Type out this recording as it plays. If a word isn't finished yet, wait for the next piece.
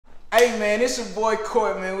Hey man, it's your boy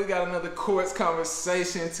Kort, man. We got another Kort's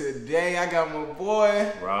conversation today. I got my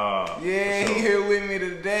boy Rob. Yeah, he here with me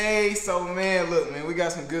today. So man, look man, we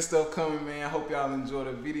got some good stuff coming, man. I hope y'all enjoy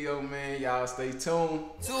the video, man. Y'all stay tuned.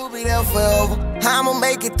 To be there forever, I'ma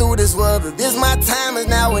make it through this world. But this my time is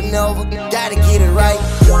now or never. Gotta get it right.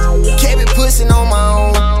 Can't be pushing on my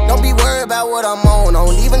own. Don't be worried about what I'm on.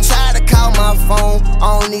 Don't even try to call my phone.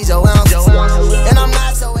 I don't need your answers, and I'm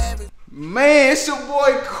not so heavy. Man, it's your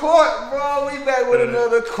boy Kort, bro. We back with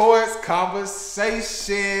another Kort's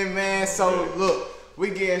conversation, man. So look,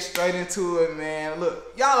 we getting straight into it, man.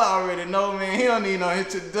 Look, y'all already know, man. He don't need no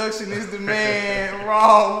introduction. It's the man,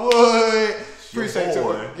 Woodard. Appreciate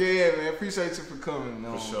you. Yeah, man. Appreciate you for coming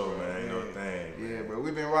on. For sure, man. Ain't no thing. Yeah, bro.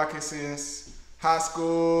 We've been rocking since high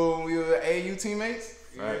school. We were AAU teammates.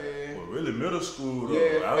 Right. Yeah. Well, really middle school though.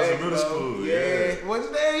 Yeah, I was in middle school. Yeah. What's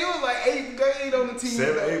your name? You was like 8th grade on the team.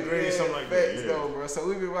 7th, 8th grade, something like that. Yeah. Though, bro. So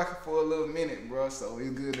we've been rocking for a little minute, bro. So it's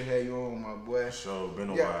good to have you on, my boy. For sure. Been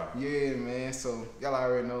a while. Yeah, man. So y'all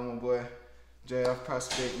already know my boy JF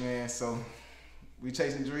Prospect, man. So we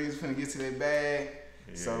chasing dreams, finna get to that bag.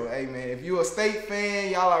 Yeah. So hey man, if you a State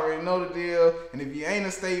fan, y'all already know the deal. And if you ain't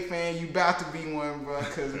a State fan, you about to be one, bro.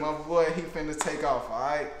 Cause my boy, he finna take off,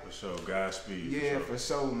 alright? For sure, Godspeed. Yeah, for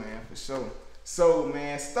sure, man, for sure. So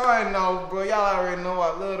man, starting off, bro, y'all already know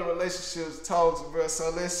I love the relationships talks, bro. So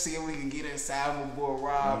let's see if we can get inside my boy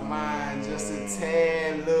Rob's mind just a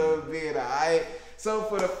tad little bit, alright? So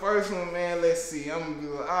for the first one, man, let's see. I'm gonna be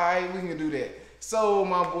like, alright, we can do that. So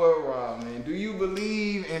my boy Rob, man, do you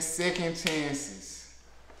believe in second chances?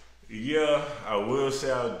 Yeah, I will say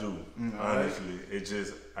I do. Honestly, it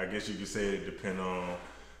just, I guess you could say it depend on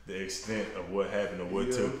the extent of what happened or what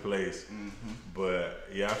took place. But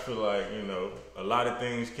yeah, I feel like, you know, a lot of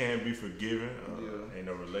things can be forgiven. Ain't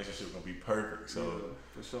no relationship gonna be perfect. So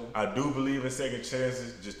for sure. I do believe in second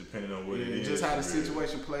chances, just depending on what it is. Just how the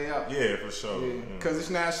situation play out. Yeah, for sure. Yeah. Cause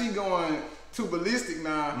now she going too ballistic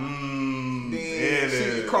now. Then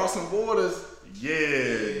she crossing borders. Yeah,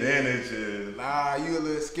 then it's just nah, you a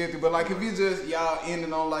little skeptic. But like if you just y'all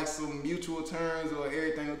ending on like some mutual terms or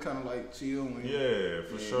everything was kind of like chill. Yeah,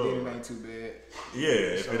 for sure. Then it ain't too bad. Yeah,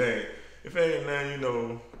 if it ain't nothing, you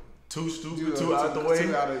know, too stupid, too out the way.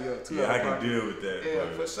 I can deal with that. Yeah,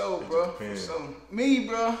 for sure, bro. For sure. Me,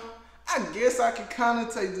 bro, I guess I can kind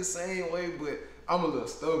of take the same way, but I'm a little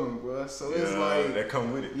stubborn, bro. So it's like that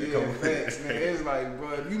come with it. Facts, man. It's like,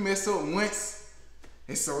 bro, if you mess up once,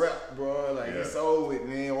 it's a wrap, bro. Like it's over with,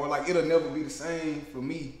 man. Or like it'll never be the same for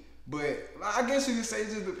me. But I guess you could say it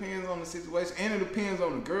just depends on the situation, and it depends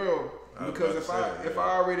on the girl. Because if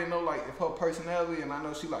I already know like if her personality and I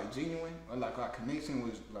know she like genuine or like our connection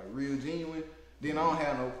was like real genuine, then I don't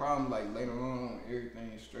have no problem like later on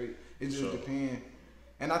everything is straight. It just depends.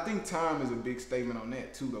 And I think time is a big statement on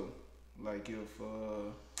that too, though. Like if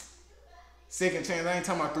second chance, I ain't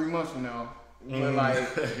talking about 3 months from now. But like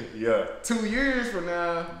 2 years from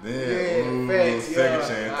now, facts, second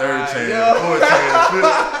chance, third chance, fourth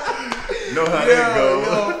chance, know how that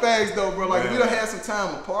go. Facts though, bro. Like if we done had some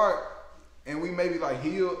time apart and we maybe like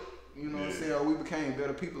healed, you know what I'm saying, or we became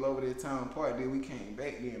better people over that time apart, then we came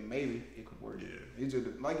back, then maybe it could work. Yeah. It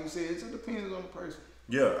just, like you said, it just depends on the person.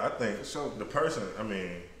 Yeah, I think the person, I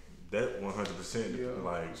mean, that 100%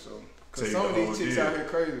 like cause some of these chicks out here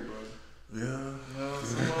crazy, bro.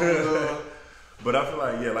 Yeah. But I feel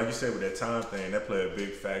like, like you said, with that time thing, that played a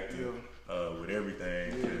big factor with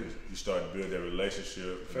everything. Cause you start to build that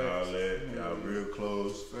relationship and all that. Y'all real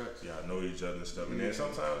close. Y'all know each other and stuff. And then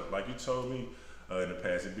sometimes, like you told me in the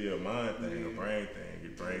past, it'd be a mind thing, a brain thing.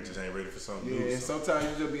 Your brain just ain't ready for something new. Yeah, and sometimes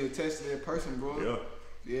you just be attached to that person, bro.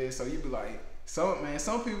 Yeah, so you be like,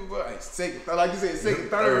 some people, bro, like second, like you said, second,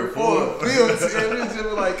 third, fourth, fifth. And it's just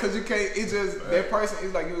like, cause you can't, it's just, that person,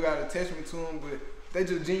 it's like you got attachment to them, but they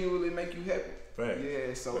just genuinely make you happy.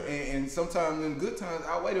 Yeah, so and sometimes in good times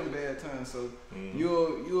outweigh them bad times. So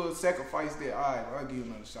you'll sacrifice that. All right, I'll give you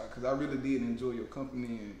another shot because I really did enjoy your company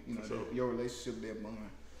and you know your relationship, that bond.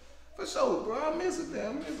 For sure, bro. I miss it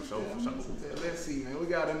there. Let's see, man. We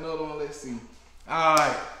got another one. Let's see. All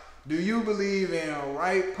right. Do you believe in a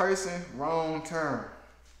right person, wrong term?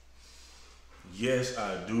 Yes,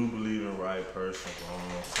 I do believe in right person,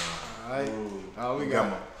 wrong time. All right. Oh, we got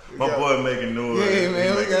my boy making noise. Yeah,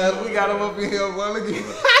 man, we got him up in here, boy. Look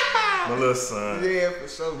at my little son. Yeah, for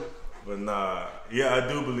sure. But nah, yeah, I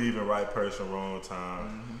do believe in right person, wrong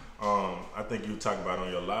time. I think you talked about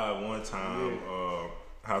on your live one time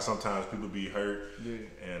how sometimes people be hurt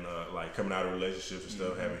and like coming out of relationships and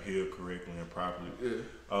stuff, haven't healed correctly and properly.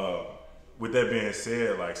 with that being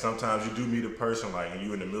said, like sometimes you do meet a person like and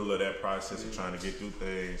you in the middle of that process of trying to get through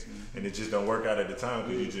things and it just don't work out at the time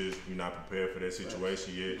because you're not prepared for that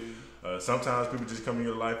situation yet. Sometimes people just come in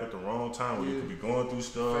your life at the wrong time where you could be going through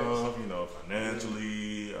stuff, you know,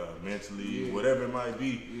 financially, mentally, whatever it might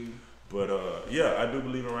be. But yeah, I do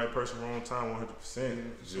believe in right person, wrong time, 100%.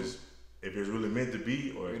 Just if it's really meant to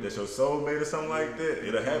be, or if that's your soulmate or something like that,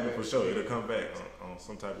 it'll happen for sure. It'll come back on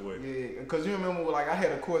some type of way. Yeah, because you remember, like, I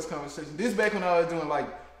had a course conversation. This back when I was doing, like,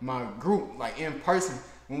 my group, like, in person.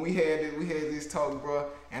 When we had this talk,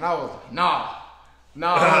 bro, and I was like, nah,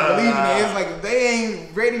 I don't believe in it. It's like, if they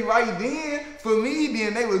ain't ready right then, for me,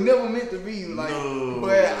 then they was never meant to be. Like,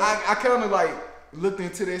 but I kind of, like, looked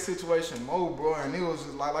into that situation more, bro, and it was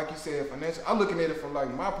just, like you said, financial. I'm looking at it from,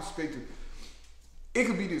 like, my perspective. It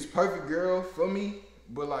could be this perfect girl for me,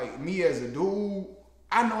 but like me as a dude,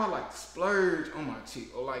 I know I like splurge on my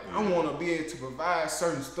chick, or like I want to be able to provide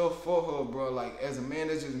certain stuff for her, bro. Like as a man,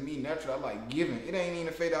 that's just me naturally. I like giving. It ain't even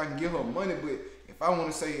the fact that I can give her money, but if I want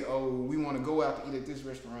to say, oh, we want to go out to eat at this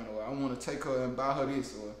restaurant, or I want to take her and buy her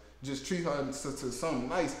this, or just treat her to something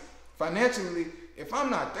nice, financially, if I'm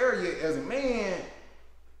not there yet as a man,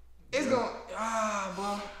 it's gonna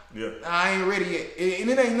bro. Yeah. I ain't ready yet. And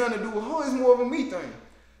it ain't nothing to do with her, it's more of a me thing. Right.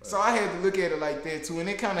 So I had to look at it like that too. And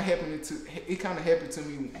it kinda happened to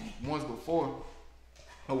me once before,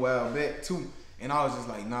 a while back too. And I was just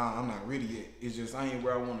like, nah, I'm not ready yet. It's just I ain't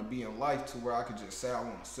where I wanna be in life to where I could just say I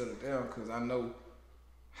wanna settle down because I know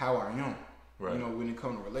how I am. Right. You know, when it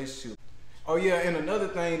comes to relationships. Oh yeah, and another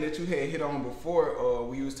thing that you had hit on before,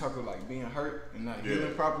 we was talking like being hurt and not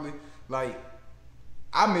healing properly. Like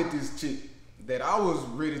I met this chick that I was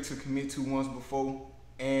ready to commit to once before,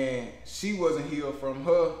 and she wasn't healed from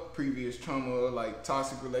her previous trauma, like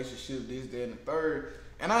toxic relationship, this, that, and the third.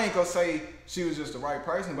 And I ain't gonna say she was just the right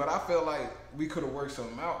person, but I felt like we could have worked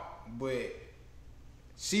something out, but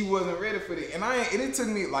she wasn't ready for that. And it took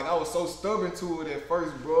me, like I was so stubborn to it at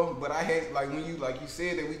first, bro, but I had, like when you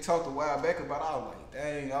said that we talked a while back about it, I was like,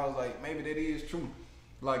 dang, I was like, maybe that is true.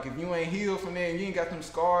 Like if you ain't healed from that and you ain't got them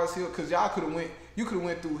scars healed, cause you could have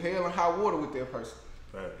went through hell and high water with that person.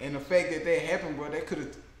 Right. And the fact that happened, bro, that could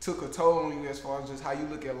have took a toll on you as far as just how you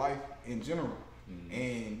look at life in general.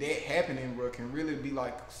 And that happening, bro, can really be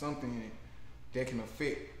like something that can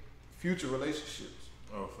affect future relationships.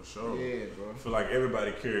 Oh, for sure. Yeah, bro. I feel like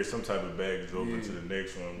everybody carries some type of baggage over to the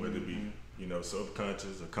next one, whether it be, you know,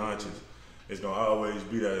 subconscious or conscious. It's gonna always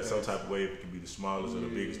be that in some type of way. It can be the smallest or the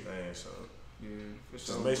biggest thing. So for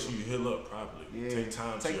sure. Just make sure you heal up properly. Take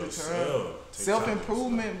time to yourself.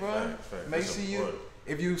 Self-improvement, bro. Make sure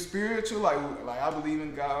if you spiritual, like I believe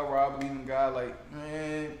in God, or I believe in God, like,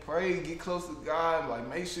 man, pray, get close to God, like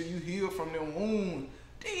make sure you heal from them wounds,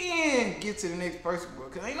 then get to the next person, bro.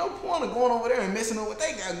 Cause ain't no point of going over there and messing up what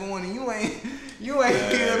they got going, and you ain't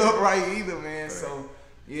healed up right either, man. Right. So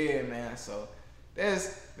yeah, man. So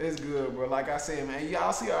that's good, bro. Like I said, man,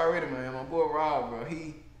 y'all see already, man. My boy Rob, bro,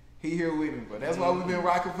 he here with me, bro. That's why we've been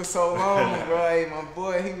rocking for so long, bro. Hey, my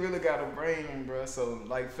boy, he really got a brain, bro. So,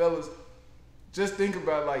 like, fellas, just think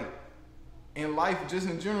about, like, in life, just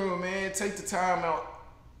in general, man, take the time out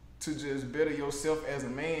to just better yourself as a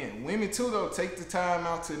man. Women, too, though, take the time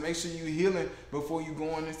out to make sure you healing before you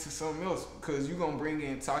going into something else, because you're going to bring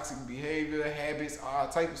in toxic behavior, habits, all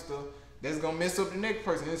type of stuff that's going to mess up the next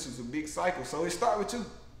person. This is a big cycle. So, it start with you.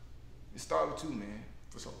 It start with you, man.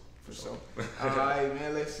 For sure. Alright,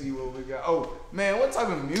 man, let's see what we got. Oh, man, what type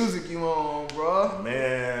of music you on, bro?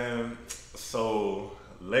 Man, so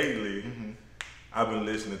lately, I've been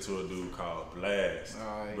listening to a dude called Blast,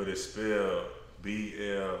 but it's spelled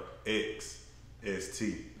BLXST.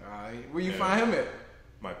 Alright, where you find him at?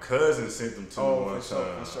 My cousin sent them to me one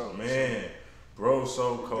time. For sure. Man, bro,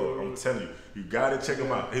 so cold. I'm telling you, you gotta check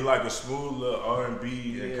him out. He like a smooth little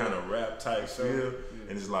R&B and kind of rap type feel,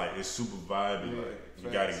 and it's like it's super vibey. Like you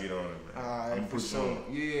gotta get on it, man. Alright, for sure.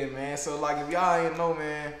 Yeah, man. So like, if y'all ain't know,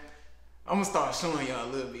 man, I'm gonna start showing y'all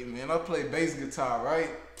a little bit, man. I play bass guitar, right?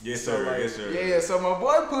 Yes, sir. Like, yes, sir. Yeah, so my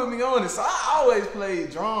boy put me on it. So I always played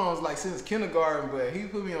drums like since kindergarten, but he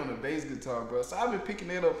put me on the bass guitar, bro. So I've been picking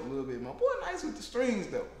that up a little bit. My boy nice with the strings,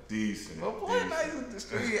 though. Decent. My boy nice with the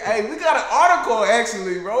strings. Hey, we got an article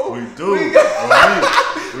actually, bro. We do. We got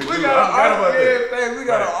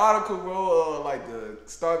an article, bro. Like the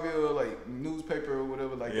Starville, like newspaper or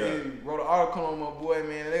whatever. Like they wrote an article on my boy,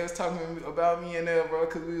 man. And they was talking about me and there, bro,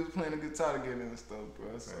 because we was playing a guitar together and stuff,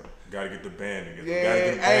 bro. So. Gotta get the band together.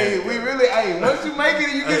 Yeah, hey, we really, hey, once you make it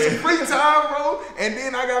and you get some free time, bro, and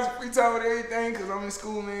then I got some free time with everything, because I'm in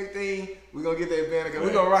school and everything, we gonna get that band together.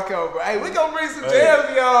 We gonna rock out, bro. Hey, we gonna bring some jams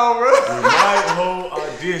to y'all, bro. We might hold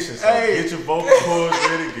audition, so get your vocal cords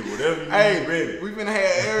ready, get whatever you need ready. We finna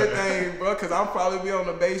have everything, bro, because I'm probably be on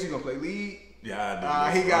the bass. You gonna play lead? Yeah,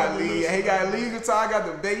 I do. He got lead. He got lead guitar. I got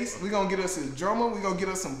the bass. We gonna get us a drummer. We gonna get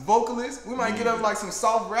us some vocalists. We might get us like some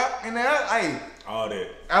soft rap in there. Hey, all that.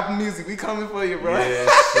 Apple Music, we coming for you, bro. Yes,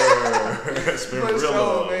 sir. It's been for real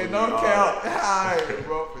sure, man. Don't count. All right,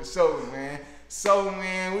 bro, for sure, man. So,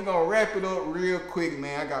 man, we gonna wrap it up real quick,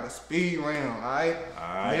 man. I got a speed round, all right?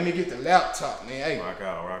 Let me get the laptop, man. Hey, rock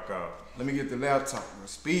out. Let me get the laptop, bro.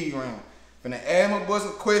 Speed round. Finna ask my boy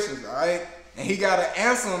some questions, all right? And he gotta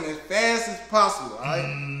answer them as fast as possible, all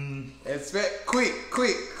right? As quick.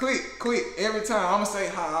 Every time I'm gonna say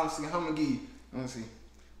hi. I'm gonna give you. Let me see.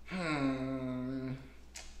 I'm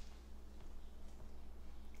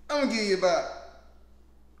gonna give you about.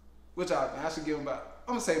 Which I should give him about.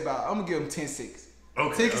 I'm gonna give him 10 seconds.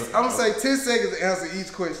 Okay. I'm gonna say 10 seconds to answer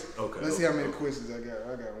each question. Okay. Let's see how many questions I got.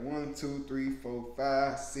 I got 1, 2, 3, 4,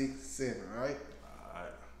 5, 6, 7. All right.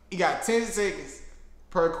 You got 10 seconds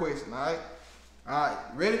per question. All right. All right.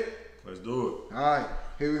 Ready? Let's do it. All right.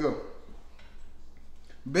 Here we go.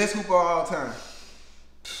 Best hooper of all time.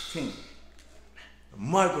 10.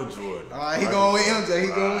 Michael Jordan. All right. He going with MJ. He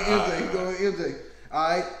going with MJ. All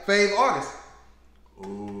right. Fave artist.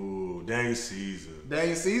 Ooh, Daniel Caesar.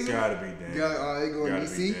 Daniel Caesar? Gotta be Daniel. All right, go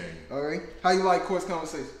DC. All right. How you like Kort's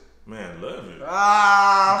Conversation? Man, love it.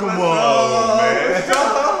 Come on, man.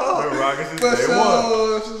 Been rocking since day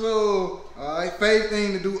one. For sure. All right. Favorite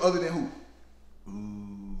thing to do other than hoop?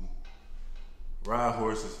 Ride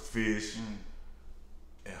horses, fish,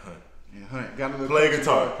 and hunt. Got a play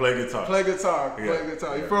guitar.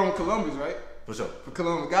 Yeah. You from Columbus, right? For sure. For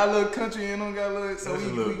Columbus. Got a little country in them, got a little, so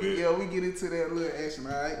we get into that little action,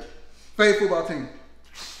 all right? Favorite football team?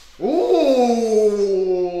 Ooh.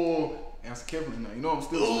 Answer carefully now. You know I'm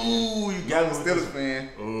still a fan. Ooh, you got me. Steelers fan.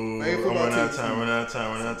 Ooh, I'm running out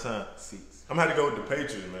of time. 6. I'm gonna have to go with the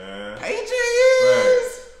Patriots, man. Patriots? Right.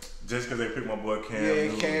 Just because they picked my boy Cam.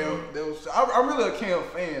 Yeah, Cam. I'm really a Cam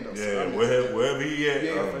fan, though. Yeah, so wherever he at.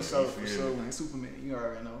 Yeah, for sure. Man. Superman, you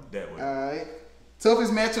already know. That way. All right.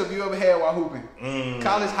 Toughest matchup you ever had while hooping?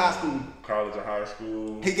 College, high school. College or high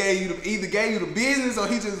school. He either gave you the business or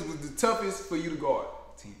he just was the toughest for you to guard.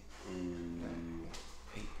 10.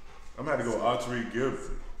 I'm gonna have to go Archery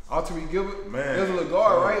Gilbert. Archery Gilbert? Man. There's a little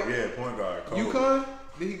guard, right? Yeah, point guard. UConn?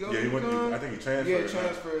 Did he go? Yeah, he went to, I think he transferred. Yeah,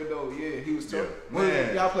 transferred though. Yeah, he was tough.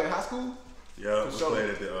 Yeah. Y'all played high school? Yeah, we played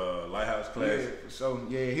at the Lighthouse Classic. Yeah, for sure.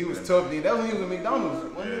 Yeah, he was tough then. That was when he was at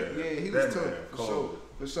McDonald's, wasn't it? Yeah, he was tough.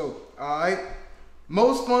 For sure. All right.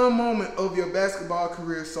 Most fun moment of your basketball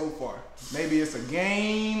career so far? Maybe it's a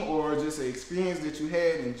game or just an experience that you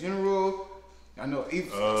had in general. I know,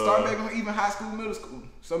 start back from even high school, middle school.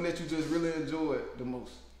 Something that you just really enjoyed the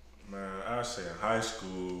most. Man, I say in high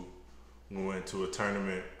school, we went to a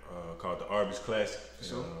tournament called the Arby's Classic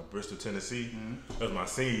in Bristol, Tennessee. That was my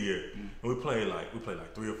senior year. And we played like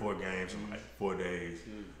 3 or 4 games in like 4 days.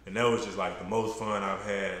 And that was just like the most fun I've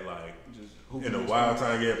had like in a wild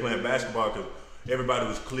time, playing basketball, because everybody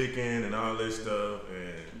was clicking and all that stuff,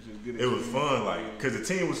 and it was fun, like, cause the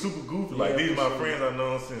team was super goofy. Like, these are my friends I've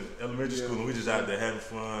known since elementary school, and we just out there having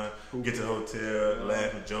fun, get to the hotel,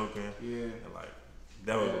 laughing, joking, and like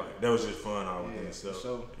that was just fun all within itself.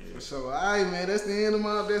 For sure. All right, man. That's the end of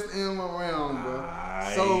my round, bro.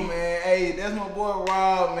 So, man, hey, that's my boy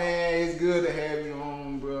Rob, man. It's good to have you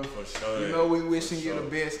on, bro. For sure. You know we wishing you the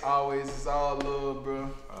best always. It's all love, bro.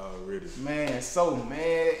 Really. Man, so,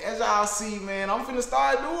 man, as y'all see, man, I'm finna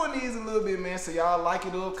start doing these a little bit, man. So y'all like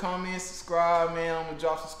it up, comment, subscribe, man. I'm gonna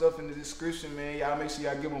drop some stuff in the description, man. Y'all make sure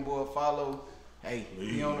y'all give my boy a follow. Hey,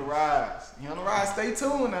 he on the rise. He on the rise. Stay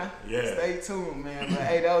tuned now. Yeah. Stay tuned, man. But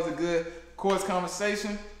hey, that was a good Kort's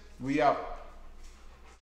Conversation. We out.